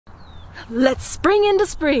Let's spring into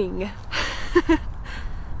spring.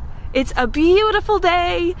 It's a beautiful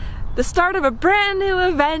day, the start of a brand new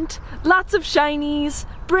event, lots of shinies,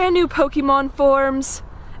 brand new Pokemon forms,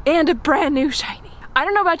 and a brand new shiny. I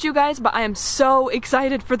don't know about you guys, but I am so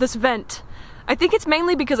excited for this event. I think it's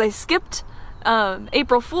mainly because I skipped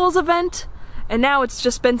April Fool's event, and now it's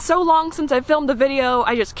just been so long since I filmed a video,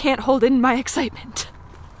 I just can't hold in my excitement.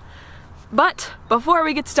 But before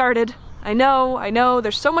we get started, I know,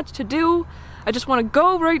 there's so much to do, I just want to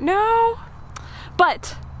go right now.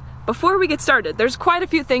 But before we get started, there's quite a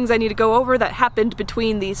few things I need to go over that happened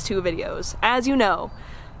between these two videos. As you know,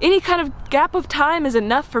 any kind of gap of time is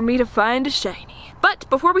enough for me to find a shiny. But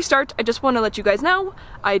before we start, I just want to let you guys know,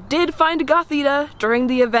 I did find a Gothita during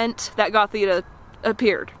the event that Gothita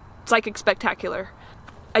appeared. Psychic Spectacular.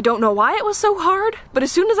 I don't know why it was so hard, but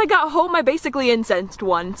as soon as I got home I basically incensed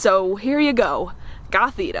one, so here you go.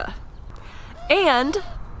 Gothita. And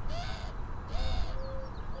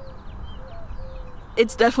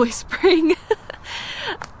it's definitely spring.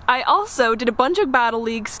 I also did a bunch of Battle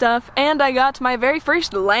League stuff, and I got my very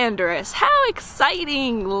first Landorus. How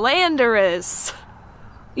exciting! Landorus!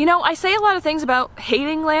 You know, I say a lot of things about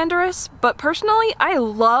hating Landorus, but personally, I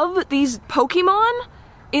love these Pokemon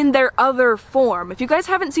in their other form. If you guys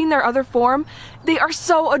haven't seen their other form, they are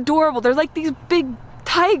so adorable. They're like these big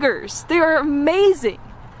tigers. They are amazing.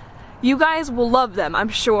 You guys will love them, I'm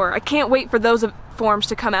sure. I can't wait for those forms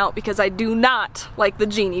to come out because I do not like the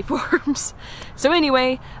genie forms. So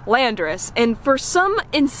anyway, Landorus. And for some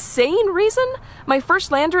insane reason, my first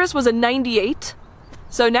Landorus was a 98.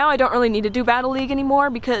 So now I don't really need to do Battle League anymore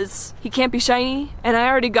because he can't be shiny, and I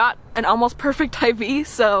already got an almost perfect IV,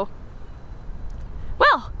 so...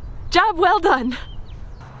 well, job well done.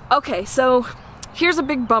 Okay, so here's a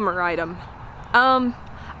big bummer item.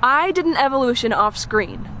 I did an evolution off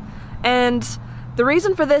screen. And the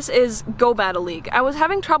reason for this is Go Battle League. I was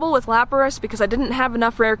having trouble with Lapras because I didn't have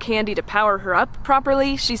enough rare candy to power her up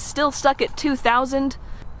properly. She's still stuck at 2,000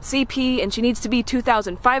 CP and she needs to be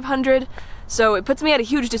 2,500, so it puts me at a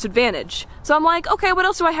huge disadvantage. So I'm like, okay, what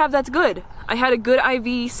else do I have that's good? I had a good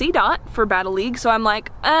IV C-Dot for Battle League, so I'm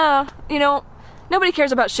like, you know, nobody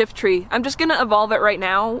cares about Shiftry. I'm just gonna evolve it right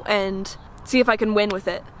now and see if I can win with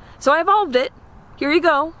it. So I evolved it. Here you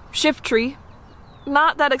go, Shiftry.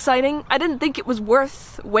 Not that exciting. I didn't think it was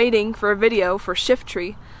worth waiting for a video for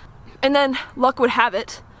Shiftry. And then, luck would have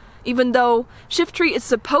it, even though Shiftry is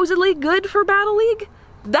supposedly good for Battle League,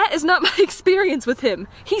 that is not my experience with him.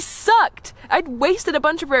 He sucked! I'd wasted a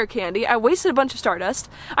bunch of rare candy, I wasted a bunch of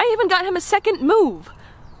Stardust, I even got him a second move!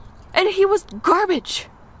 And he was garbage!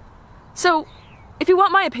 So, if you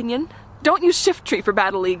want my opinion, don't use Shiftry for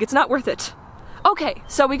Battle League, it's not worth it. Okay,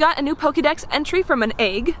 so we got a new Pokédex entry from an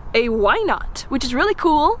egg, a Wynaut, which is really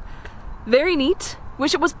cool, very neat.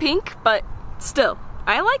 Wish it was pink, but still,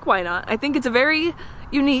 I like Wynaut. I think it's a very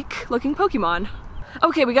unique looking Pokemon.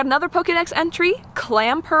 Okay, we got another Pokédex entry,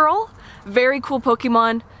 Clamperl, very cool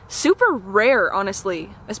Pokemon, super rare honestly,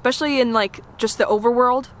 especially in like just the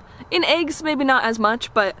overworld. In eggs, maybe not as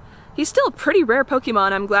much, but he's still a pretty rare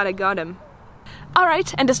Pokemon. I'm glad I got him.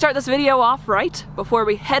 Alright, and to start this video off right, before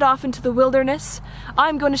we head off into the wilderness,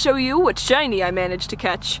 I'm going to show you what shiny I managed to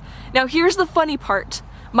catch. Now here's the funny part.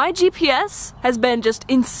 My GPS has been just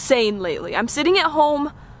insane lately. I'm sitting at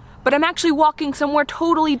home, but I'm actually walking somewhere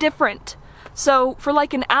totally different. So for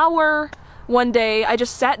like an hour one day, I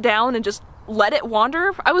just sat down and just let it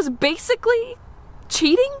wander. I was basically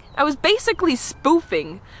cheating? I was basically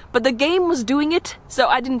spoofing, but the game was doing it, so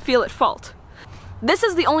I didn't feel at fault. This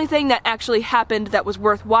is the only thing that actually happened that was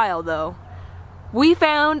worthwhile, though. We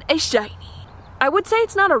found a shiny. I would say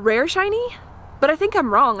it's not a rare shiny, but I think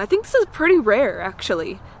I'm wrong. I think this is pretty rare,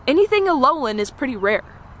 actually. Anything Alolan is pretty rare.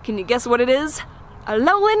 Can you guess what it is?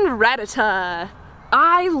 Alolan Rattata.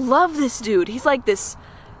 I love this dude. He's like this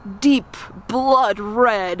deep blood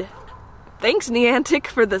red. Thanks, Niantic,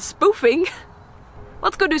 for the spoofing.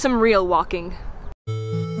 Let's go do some real walking.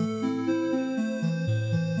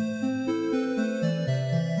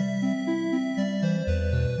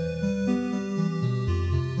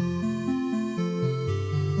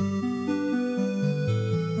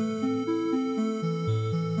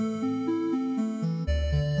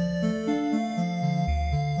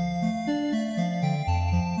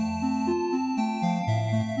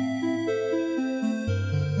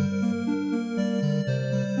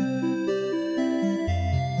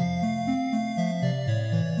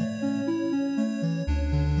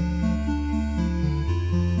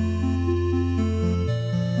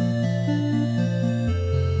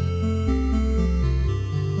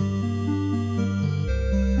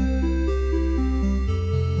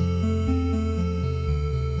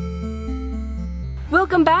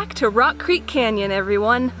 Welcome back to Rock Creek Canyon,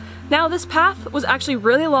 everyone. Now this path was actually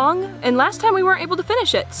really long, and last time we weren't able to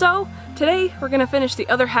finish it, so today we're gonna finish the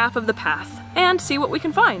other half of the path and see what we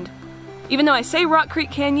can find. Even though I say Rock Creek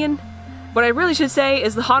Canyon, what I really should say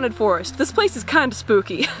is the Haunted Forest. This place is kinda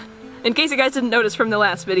spooky, in case you guys didn't notice from the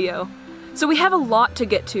last video. So we have a lot to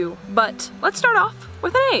get to, but let's start off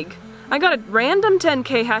with an egg. I got a random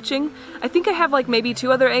 10K hatching. I think I have like maybe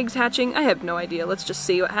 2 other eggs hatching. I have no idea. Let's just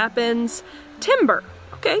see what happens. Timber.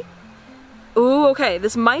 Okay. Ooh, okay.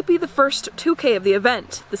 This might be the first 2K of the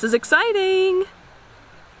event. This is exciting.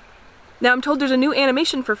 Now I'm told there's a new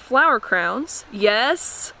animation for flower crowns.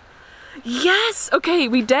 Yes. Yes! Okay,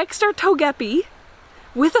 we dexed our Togepi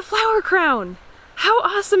with a flower crown. How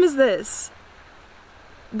awesome is this?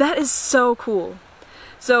 That is so cool.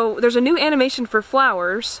 So there's a new animation for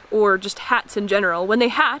flowers, or just hats in general. When they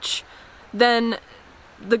hatch, then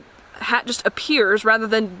the hat just appears rather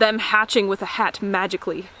than them hatching with a hat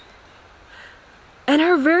magically. And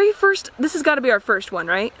our very first, this has got to be our first one,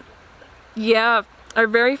 right? Yeah, our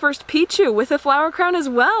very first Pichu with a flower crown as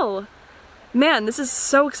well. Man, this is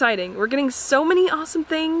so exciting. We're getting so many awesome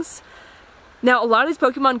things. Now, a lot of these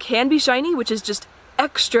Pokemon can be shiny, which is just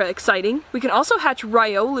extra exciting. We can also hatch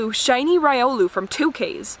Riolu, shiny Riolu from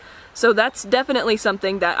 2Ks. So that's definitely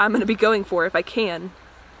something that I'm going to be going for if I can.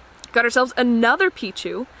 Got ourselves another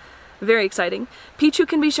Pichu. Very exciting. Pichu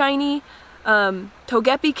can be shiny.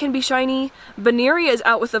 Togepi can be shiny. Veneria is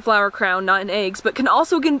out with the flower crown, not in eggs, but can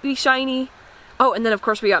also be shiny. Oh, and then of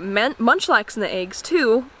course we got Munchlax in the eggs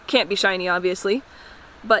too. Can't be shiny, obviously.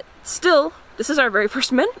 But still, this is our very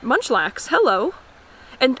first Munchlax. Hello.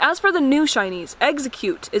 And as for the new shinies,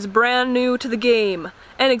 Execute is brand new to the game.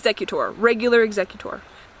 And Executor, regular Executor.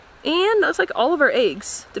 And looks like all of our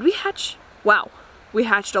eggs. Did we hatch? Wow, we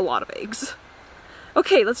hatched a lot of eggs.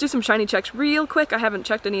 Okay, let's do some shiny checks real quick. I haven't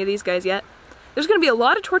checked any of these guys yet. There's gonna be a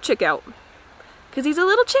lot of Torchic out, because he's a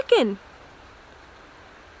little chicken.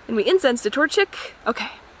 And we incensed a Torchic.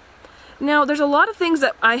 Okay. Now, there's a lot of things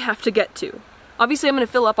that I have to get to. Obviously, I'm gonna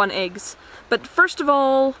fill up on eggs. But first of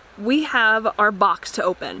all, we have our box to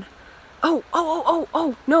open.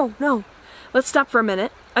 Oh, no. Let's stop for a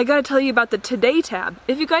minute. I gotta tell you about the Today tab.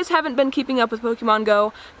 If you guys haven't been keeping up with Pokemon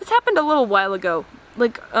Go, this happened a little while ago.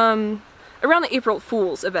 Like, around the April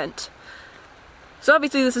Fool's event. So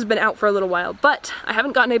obviously this has been out for a little while, but I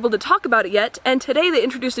haven't gotten able to talk about it yet, and today they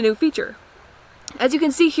introduced a new feature. As you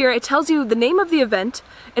can see here, it tells you the name of the event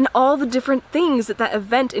and all the different things that that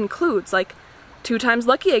event includes, like 2x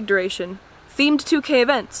Lucky Egg duration, themed 2K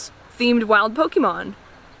events, themed wild Pokemon,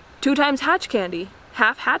 2x hatch candy,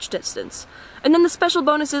 half hatch distance, and then the special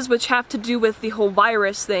bonuses which have to do with the whole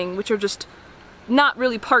virus thing, which are just not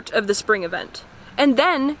really part of the spring event. And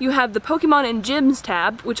then you have the Pokemon and Gyms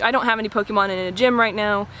tab, which I don't have any Pokemon in a gym right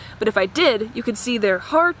now, but if I did, you could see their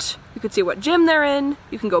heart, you could see what gym they're in,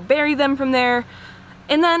 you can go bury them from there,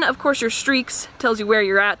 and then of course your streaks tells you where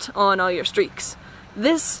you're at on all your streaks.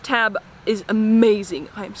 This tab is amazing.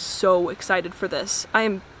 I am so excited for this. I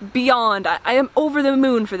am beyond, I am over the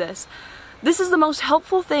moon for this. This is the most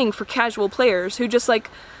helpful thing for casual players who just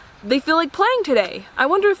like, they feel like playing today. I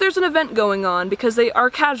wonder if there's an event going on because they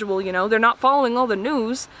are casual, you know, they're not following all the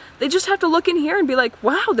news. They just have to look in here and be like,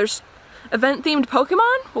 wow, there's event-themed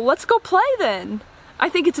Pokemon? Well, let's go play then. I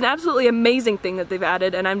think it's an absolutely amazing thing that they've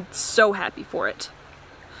added, and I'm so happy for it.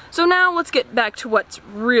 So now let's get back to what's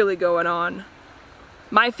really going on.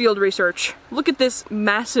 My field research. Look at this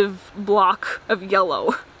massive block of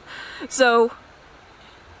yellow. So,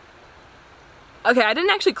 okay, I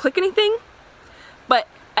didn't actually click anything, but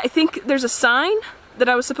I think there's a sign that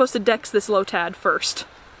I was supposed to dex this Lotad first.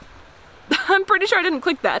 I'm pretty sure I didn't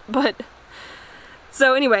click that, but...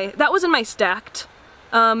 So anyway, that was in my stacked.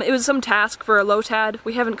 It was some task for a Lotad.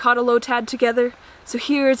 We haven't caught a Lotad together, so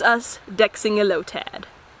here's us dexing a Lotad.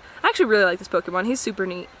 I actually really like this Pokemon. He's super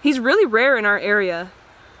neat. He's really rare in our area.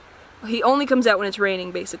 He only comes out when it's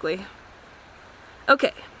raining, basically.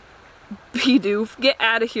 Okay. Bidoof. Get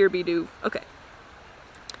out of here, Bidoof. Okay.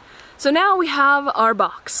 So now we have our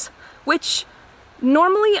box, which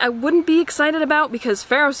normally I wouldn't be excited about because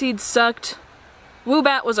Ferroseed sucked,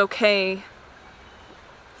 Woobat was okay,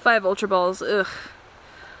 5 Ultra Balls, ugh.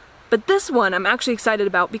 But this one I'm actually excited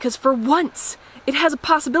about because for once it has a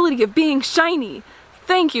possibility of being shiny.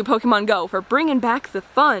 Thank you, Pokemon Go, for bringing back the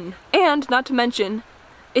fun. And, not to mention,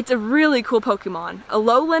 it's a really cool Pokemon,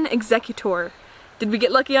 Alolan Executor. Did we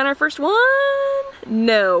get lucky on our first one?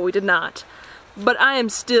 No, we did not. But I am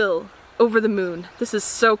still over the moon. This is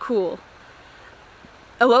so cool.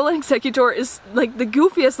 Alolan Executor is like the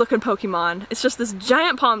goofiest looking Pokemon. It's just this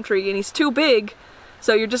giant palm tree and he's too big,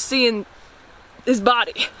 so you're just seeing his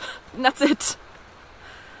body. And that's it.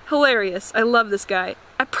 Hilarious. I love this guy.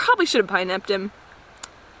 I probably should have pineapped him.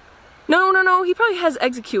 No, he probably has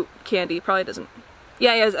Execute candy. Probably doesn't.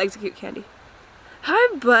 Yeah, he has Execute candy.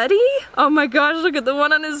 Hi, buddy! Oh my gosh, look at the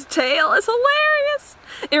one on his tail. It's hilarious!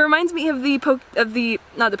 It reminds me of the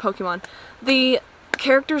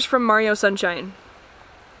characters from Mario Sunshine.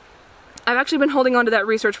 I've actually been holding on to that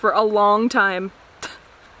research for a long time.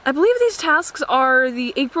 I believe these tasks are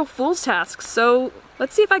the April Fool's tasks, so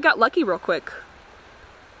let's see if I got lucky real quick.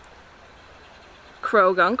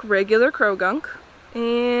 Croagunk, regular Croagunk,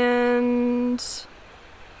 and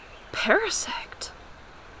Parasect.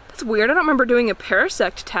 That's weird, I don't remember doing a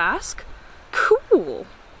Parasect task. Cool.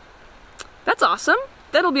 That's awesome.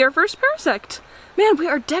 That'll be our first Parasect. Man, we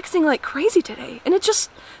are dexing like crazy today, and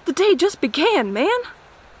the day just began, man.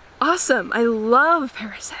 Awesome, I love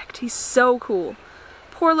Parasect. He's so cool.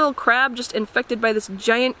 Poor little crab just infected by this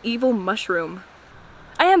giant evil mushroom.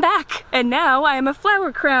 I am back, and now I am a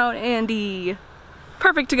Flower Crown Andy.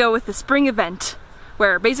 Perfect to go with the spring event,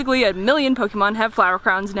 where basically 1 million Pokemon have Flower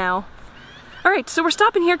Crowns now. Alright, so we're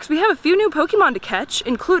stopping here because we have a few new Pokemon to catch,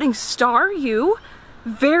 including Staryu.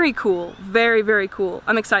 Very cool. Very, very cool.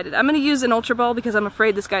 I'm excited. I'm going to use an Ultra Ball because I'm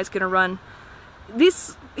afraid this guy's going to run.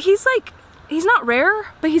 He's not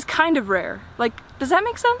rare, but he's kind of rare. Like, does that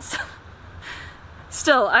make sense?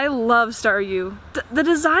 Still, I love Staryu. The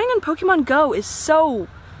design in Pokemon Go is so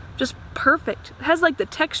just perfect. It has like the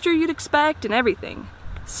texture you'd expect and everything.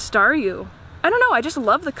 Staryu. I don't know, I just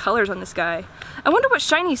love the colors on this guy. I wonder what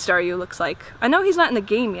shiny Staryu looks like. I know he's not in the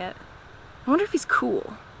game yet. I wonder if he's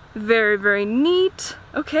cool. Very, very neat.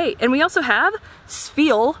 Okay, and we also have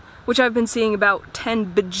Spheal, which I've been seeing about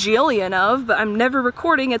 10 bajillion of, but I'm never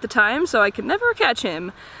recording at the time, so I could never catch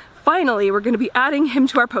him. Finally, we're going to be adding him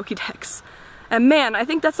to our Pokédex. And man, I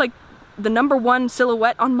think that's like the #1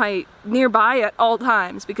 silhouette on my nearby at all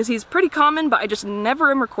times, because he's pretty common, but I just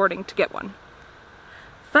never am recording to get one.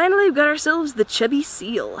 Finally, we've got ourselves the Chubby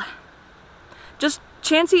Seal. Just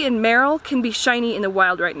Chansey and Meryl can be shiny in the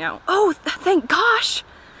wild right now. Oh, thank gosh!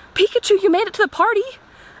 Pikachu, you made it to the party!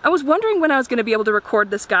 I was wondering when I was going to be able to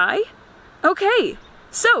record this guy. Okay,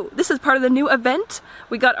 so this is part of the new event.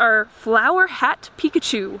 We got our Flower Hat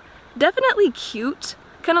Pikachu. Definitely cute.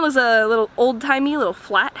 Kind of looks a little old-timey little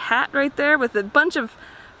flat hat right there with a bunch of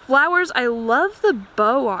flowers. I love the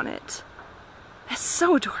bow on it. It's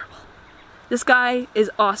so adorable. This guy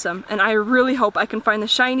is awesome, and I really hope I can find the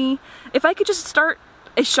shiny. If I could just start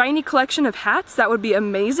a shiny collection of hats, that would be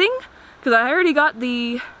amazing. Because I already got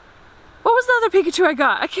the... What was the other Pikachu I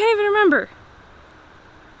got? I can't even remember.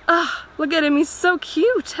 Ah, look at him, he's so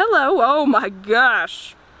cute. Hello, oh my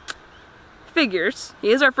gosh. Figures.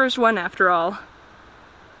 He is our first one after all.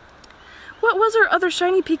 What was our other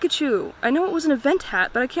shiny Pikachu? I know it was an event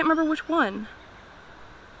hat, but I can't remember which one.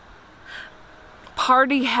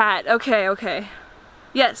 Party hat. Okay.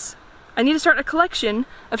 Yes, I need to start a collection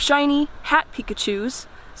of shiny hat Pikachus,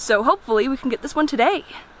 so hopefully we can get this one today.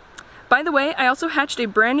 By the way, I also hatched a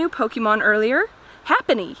brand new Pokemon earlier,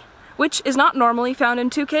 Happiny, which is not normally found in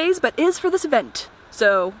 2Ks, but is for this event.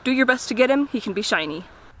 So do your best to get him, he can be shiny.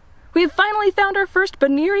 We have finally found our first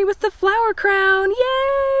Baniri with the Flower Crown!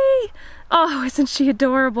 Yay! Oh, isn't she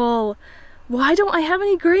adorable? Why don't I have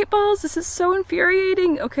any Great Balls? This is so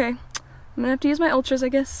infuriating. Okay, I'm gonna have to use my Ultras, I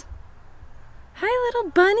guess. Hi,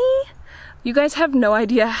 little bunny! You guys have no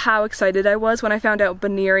idea how excited I was when I found out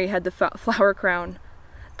Baniri had the Flower Crown.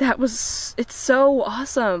 It's so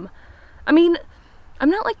awesome. I mean, I'm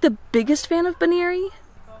not like the biggest fan of Baniri.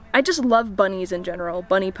 I just love bunnies in general,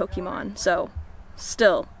 bunny Pokemon, so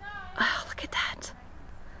still. Oh, look at that.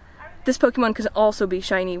 This Pokemon could also be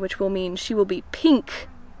shiny, which will mean she will be pink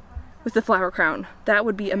with the Flower Crown. That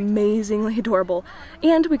would be amazingly adorable.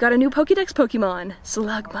 And we got a new Pokédex Pokemon,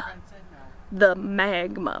 Slugma, the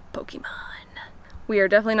Magma Pokemon. We are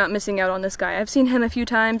definitely not missing out on this guy. I've seen him a few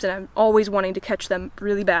times and I'm always wanting to catch them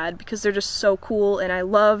really bad because they're just so cool and I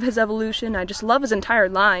love his evolution. I just love his entire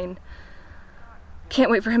line. Can't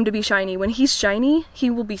wait for him to be shiny. When he's shiny, he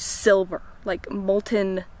will be silver, like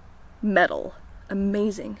molten metal.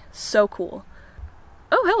 Amazing. So cool.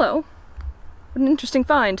 Oh, hello. What an interesting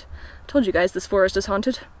find. Told you guys this forest is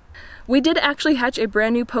haunted. We did actually hatch a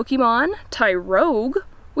brand new Pokemon, Tyrogue,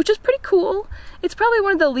 which is pretty cool. It's probably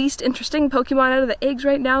one of the least interesting Pokemon out of the eggs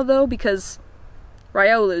right now, though, because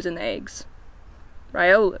Riolu's in the eggs.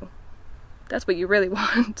 Riolu. That's what you really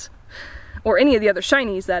want. Or any of the other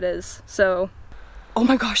shinies, that is. So, oh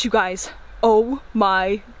my gosh, you guys. Oh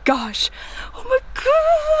my gosh. Oh my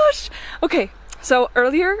gosh. Okay, so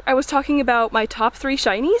earlier I was talking about my top 3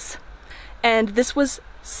 shinies, and this was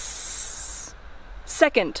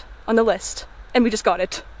second on the list, and we just got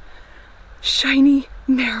it. Shiny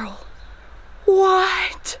Meryl.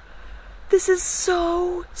 What? This is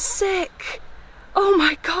so sick. Oh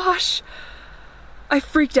my gosh. I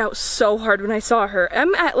freaked out so hard when I saw her.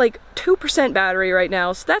 I'm at like 2% battery right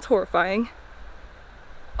now, so that's horrifying.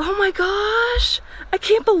 Oh my gosh. I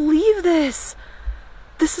can't believe this.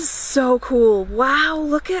 This is so cool. Wow,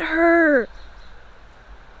 look at her.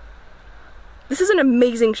 This is an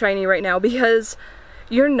amazing shiny right now because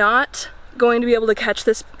you're not going to be able to catch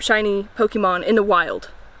this shiny Pokemon in the wild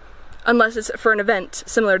unless it's for an event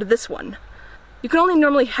similar to this one. You can only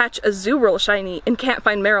normally hatch a Azurill shiny and can't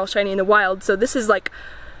find Meryl shiny in the wild, so this is like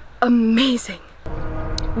amazing.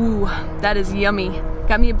 Ooh, that is yummy.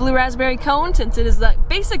 Got me a blue raspberry cone since it is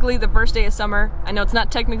basically the first day of summer. I know it's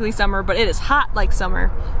not technically summer, but it is hot like summer.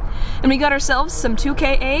 And we got ourselves some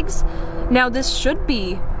 2K eggs. Now this should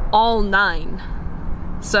be all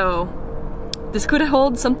 9. So this could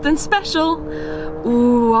hold something special.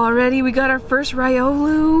 Ooh, already we got our first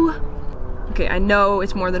Riolu. Okay, I know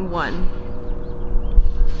it's more than 1.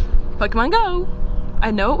 Pokemon Go.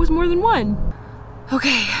 I know it was more than 1.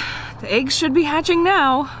 Okay, the eggs should be hatching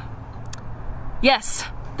now. Yes,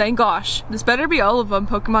 thank gosh. This better be all of them,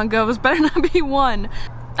 Pokemon Go. This better not be 1.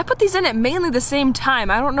 I put these in at mainly the same time.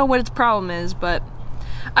 I don't know what its problem is, but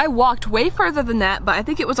I walked way further than that, but I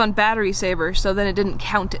think it was on battery saver, so then it didn't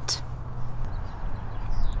count it.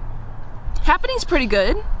 Happening's pretty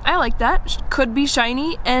good. I like that. Could be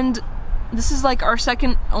shiny, and this is like our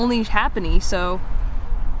second only Happiny, so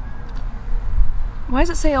why does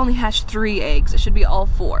it say I only hatched 3 eggs? It should be all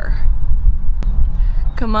 4.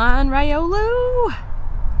 Come on, Riolu!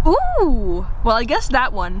 Ooh! Well, I guess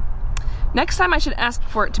that one. Next time I should ask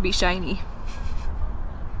for it to be shiny.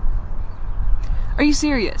 Are you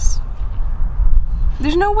serious?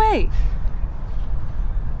 There's no way.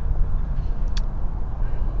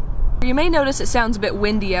 You may notice it sounds a bit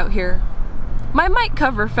windy out here. My mic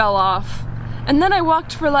cover fell off, and then I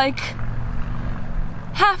walked for like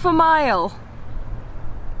half a mile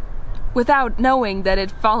without knowing that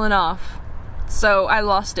it had fallen off. So I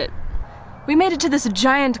lost it. We made it to this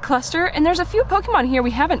giant cluster, and there's a few Pokemon here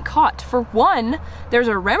we haven't caught. For one, there's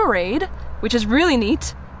a Remoraid, which is really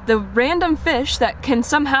neat. The random fish that can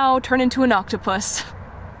somehow turn into an octopus.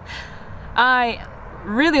 I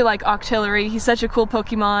really like Octillery. He's such a cool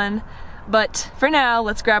Pokemon. But for now,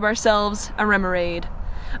 let's grab ourselves a Remoraid.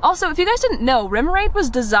 Also, if you guys didn't know, Remoraid was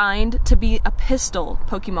designed to be a pistol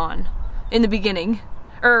Pokemon in the beginning.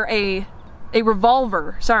 Or a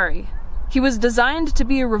revolver, sorry. He was designed to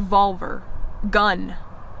be a revolver. Gun.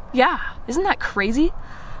 Yeah, isn't that crazy?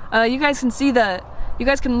 You guys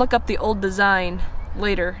can look up the old design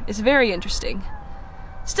later. It's very interesting.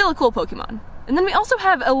 Still a cool Pokemon. And then we also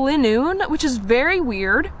have a Linoone, which is very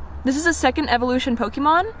weird. This is a second evolution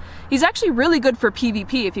Pokemon. He's actually really good for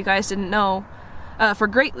PvP, if you guys didn't know, for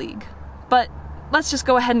Great League. But let's just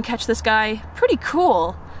go ahead and catch this guy. Pretty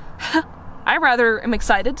cool. I rather am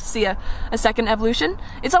excited to see a second evolution.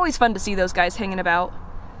 It's always fun to see those guys hanging about.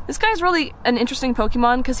 This guy's really an interesting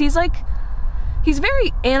Pokemon because he's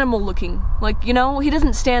very animal looking. Like, you know, he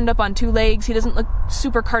doesn't stand up on 2 legs, he doesn't look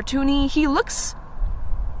super cartoony, he looks...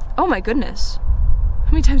 Oh my goodness.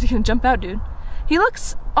 How many times are you gonna jump out, dude? He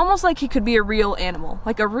looks almost like he could be a real animal,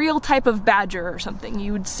 like a real type of badger or something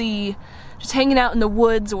you would see just hanging out in the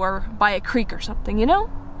woods or by a creek or something, you know?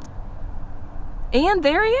 And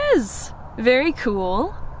there he is! Very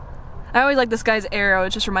cool. I always like this guy's arrow, it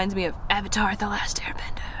just reminds me of Avatar: The Last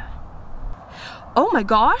Airbender. Oh my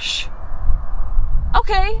gosh!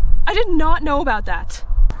 Okay, I did not know about that.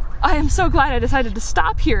 I am so glad I decided to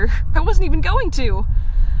stop here. I wasn't even going to.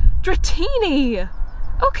 Dratini!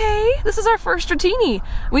 Okay, this is our first Dratini.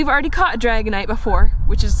 We've already caught a Dragonite before,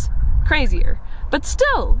 which is crazier. But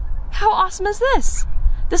still, how awesome is this?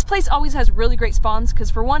 This place always has really great spawns,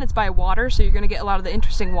 because for one, it's by water, so you're going to get a lot of the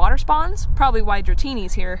interesting water spawns. Probably why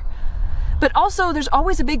Dratini's here. But also, there's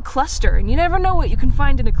always a big cluster, and you never know what you can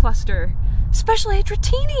find in a cluster. Especially a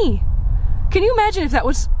Dratini! Can you imagine if that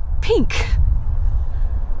was pink?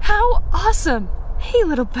 How awesome! Hey,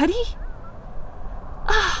 little buddy!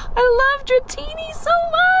 Ah, I love Dratini so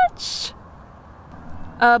much!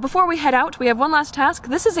 Before we head out, we have one last task.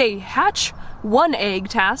 This is a hatch 1 egg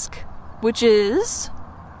task, which is...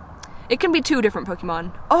 It can be 2 different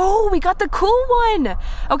Pokemon. Oh, we got the cool one!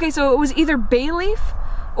 Okay, so it was either Bayleaf,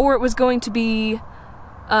 or it was going to be...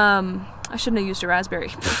 I shouldn't have used a raspberry.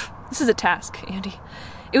 This is a task, Andy.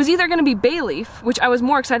 It was either going to be Bayleaf, which I was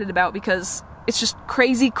more excited about because it's just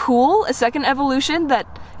crazy cool, a second evolution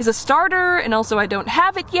that is a starter, and also I don't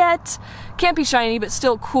have it yet. Can't be shiny, but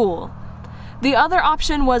still cool. The other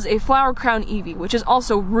option was a Flower Crown Eevee, which is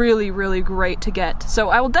also really, really great to get. So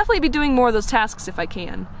I will definitely be doing more of those tasks if I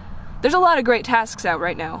can. There's a lot of great tasks out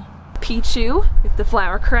right now. Pichu with the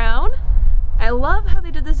Flower Crown. I love how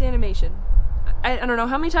they did this animation. I don't know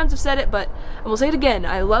how many times I've said it, but I will say it again.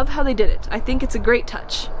 I love how they did it. I think it's a great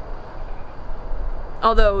touch.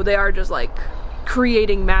 Although they are just like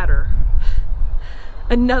creating matter.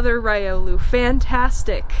 Another Riolu.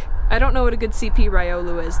 Fantastic. I don't know what a good CP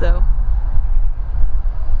Riolu is though.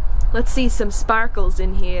 Let's see some sparkles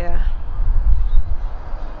in here.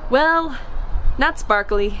 Well, not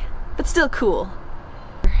sparkly, but still cool.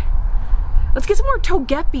 Let's get some more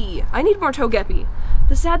Togepi. I need more Togepi.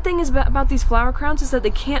 The sad thing is about these Flower Crowns is that they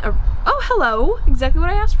can't... Oh, hello! Exactly what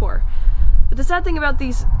I asked for. But the sad thing about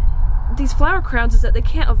these Flower Crowns is that they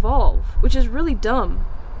can't evolve, which is really dumb.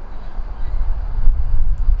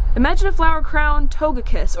 Imagine a Flower Crown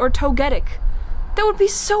Togekiss or Togetic. That would be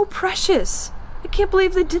so precious. I can't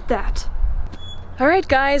believe they did that. Alright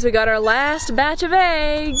guys, we got our last batch of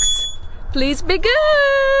eggs. Please be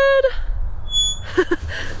good!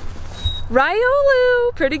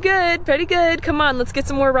 Riolu! Pretty good, pretty good. Come on, let's get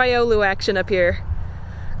some more Riolu action up here.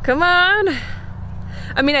 Come on!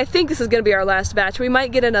 I mean, I think this is gonna be our last batch. We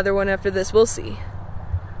might get another one after this, we'll see.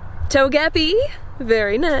 Togepi,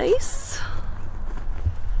 very nice.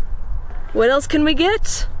 What else can we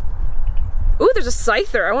get? Ooh, there's a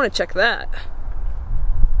Scyther, I wanna check that.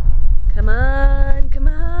 Come on, come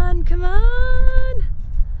on, come on!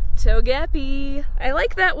 Togepi. I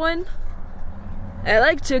like that one. I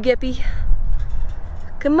like Togepi.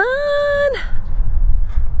 Come on!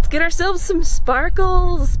 Let's get ourselves some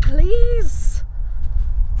sparkles, please!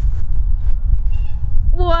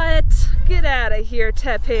 What? Get out of here,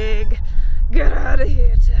 Tepig. Get out of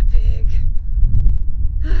here, Tepig.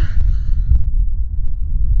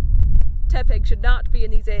 Tepig should not be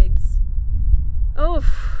in these eggs.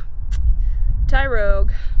 Oof.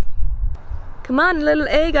 Tyrogue. Come on, little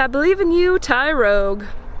egg, I believe in you, Tyrogue.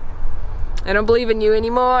 I don't believe in you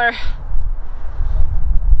anymore.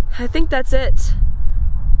 I think that's it.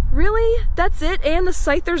 Really? That's it? And the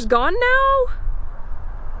Scyther's gone now?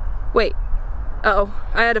 Wait. Uh-oh,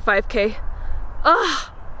 I had a 5K. Ugh!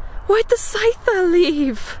 Why'd the Scyther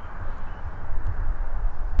leave?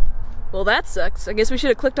 Well, that sucks. I guess we should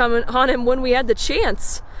have clicked on him when we had the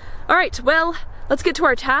chance. Alright, well, let's get to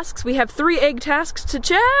our tasks. We have 3 egg tasks to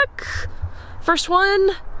check. First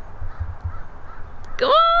one. Go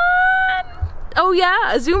on! Oh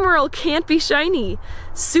yeah, Azumarill can't be shiny.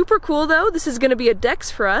 Super cool though. This is gonna be a Dex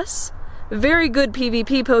for us. Very good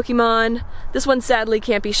PvP Pokemon. This one sadly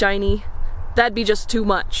can't be shiny. That'd be just too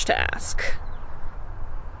much to ask.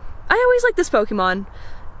 I always like this Pokemon.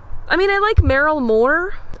 I mean, I like Marill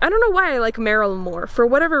more. I don't know why I like Marill more, for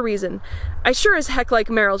whatever reason. I sure as heck like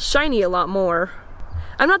Marill's shiny a lot more.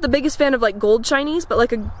 I'm not the biggest fan of like gold shinies, but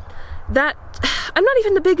like I'm not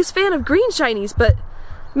even the biggest fan of green shinies, but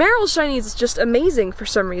Marill's shinies is just amazing for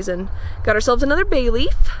some reason. Got ourselves another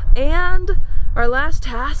Bayleaf, and our last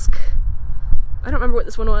task, I don't remember what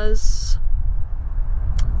this one was.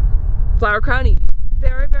 Flower Crown Eevee.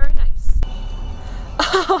 Very, very nice.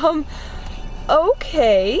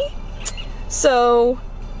 Okay. So,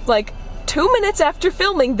 like, 2 minutes after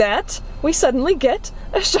filming that, we suddenly get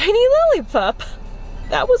a shiny Lillipup.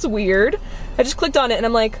 That was weird. I just clicked on it and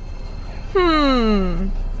I'm like,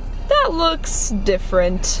 that looks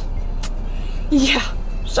different. Yeah,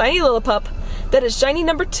 shiny Lillipup. That is shiny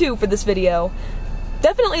number 2 for this video.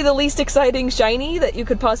 Definitely the least exciting shiny that you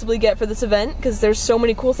could possibly get for this event, because there's so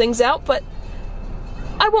many cool things out, but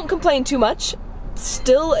I won't complain too much.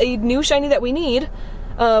 Still a new shiny that we need.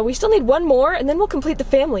 We still need one more, and then we'll complete the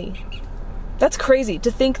family. That's crazy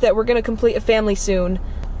to think that we're gonna complete a family soon.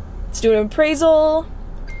 Let's do an appraisal.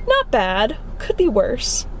 Not bad. Could be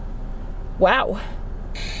worse. Wow.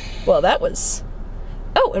 Well, that was...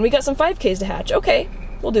 Oh, and we got some 5Ks to hatch. Okay,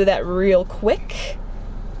 we'll do that real quick.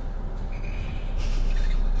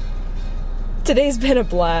 Today's been a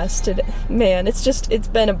blast. Man, it's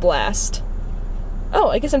been a blast. Oh,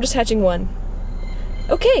 I guess I'm just hatching one.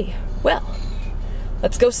 Okay, well,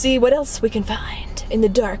 let's go see what else we can find in the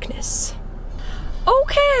darkness.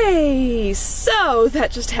 Okay, so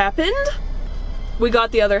that just happened. We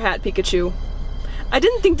got the other hat Pikachu. I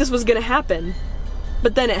didn't think this was gonna happen,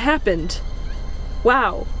 but then it happened.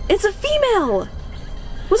 Wow, it's a female!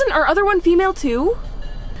 Wasn't our other one female too?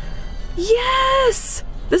 Yes!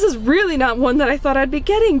 This is really not one that I thought I'd be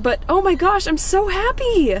getting, but oh my gosh, I'm so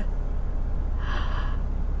happy!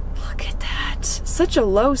 Look at that. Such a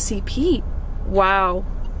low CP. Wow.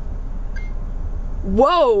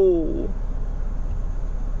 Whoa!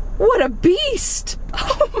 What a beast!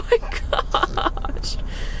 Oh my gosh!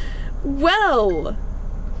 Well,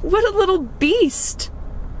 what a little beast!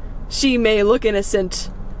 She may look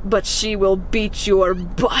innocent, but she will beat your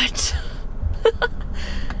butt.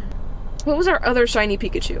 What was our other shiny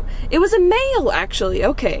Pikachu? It was a male, actually.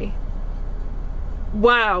 Okay.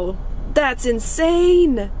 Wow, that's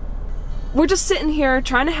insane! We're just sitting here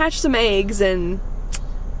trying to hatch some eggs and...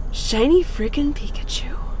 shiny freaking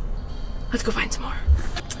Pikachu. Let's go find some more.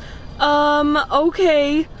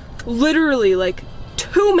 Okay. Literally, like,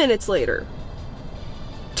 2 minutes later.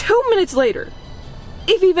 2 minutes later.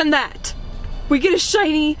 If even that. We get a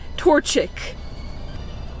shiny Torchic.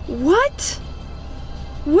 What?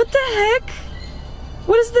 What the heck?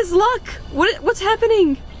 What is this luck? What's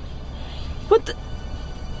happening? What the...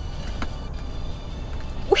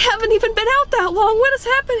 We haven't even been out that long. What is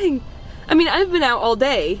happening? I mean, I've been out all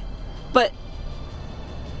day, but...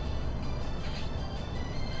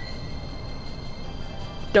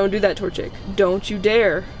 Don't do that, Torchic. Don't you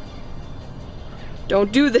dare.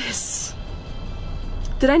 Don't do this.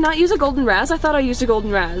 Did I not use a golden Raz? I thought I used a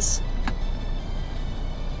golden Raz.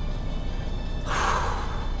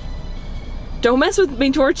 Don't mess with me,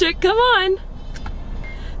 Torchic. Come on.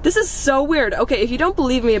 This is so weird. Okay, if you don't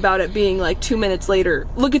believe me about it being like 2 minutes later,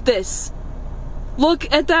 look at this. Look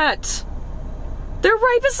at that. They're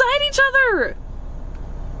right beside each other.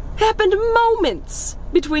 Happened moments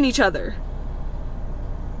between each other.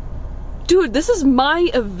 Dude, this is my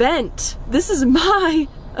event. This is my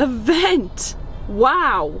event.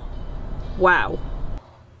 Wow. Wow.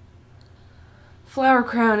 Flower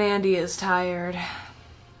Crown Andy is tired.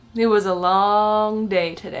 It was a long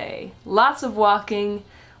day today. Lots of walking,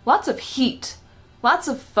 lots of heat, lots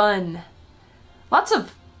of fun, lots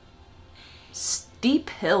of steep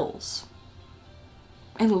hills,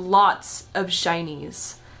 and lots of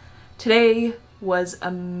shinies. Today was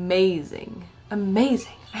amazing.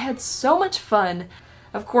 Amazing. I had so much fun.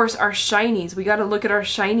 Of course, our shinies. We gotta look at our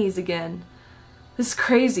shinies again. This is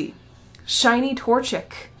crazy. Shiny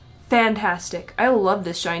Torchic. Fantastic. I love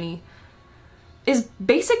this shiny. As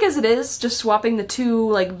basic as it is, just swapping the two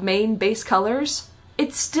like main base colors,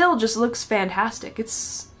 it still just looks fantastic.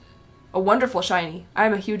 It's a wonderful shiny.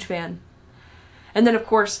 I'm a huge fan. And then of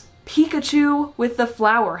course, Pikachu with the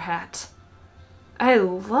flower hat. I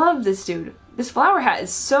love this dude. This flower hat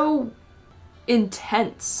is so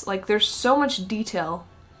intense. Like, there's so much detail.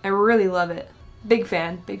 I really love it. Big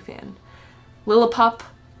fan, big fan. Lillipup,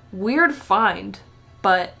 weird find,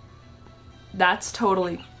 but that's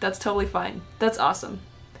totally fine. That's awesome.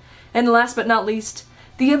 And last but not least,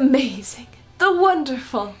 the amazing, the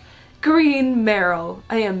wonderful green Marill.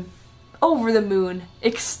 I am over the moon,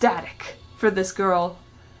 ecstatic for this girl.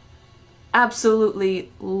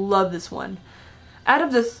 Absolutely love this one. Out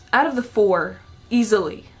of the four,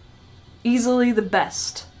 easily the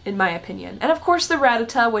best, in my opinion. And of course the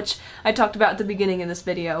Rattata, which I talked about at the beginning of this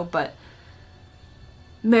video, but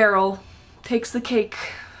Marill takes the cake.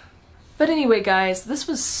 But anyway guys, this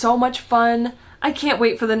was so much fun. I can't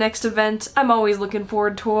wait for the next event. I'm always looking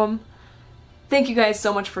forward to them. Thank you guys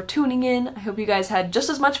so much for tuning in. I hope you guys had just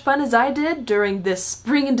as much fun as I did during this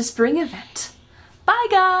Spring into Spring event. Bye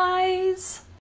guys!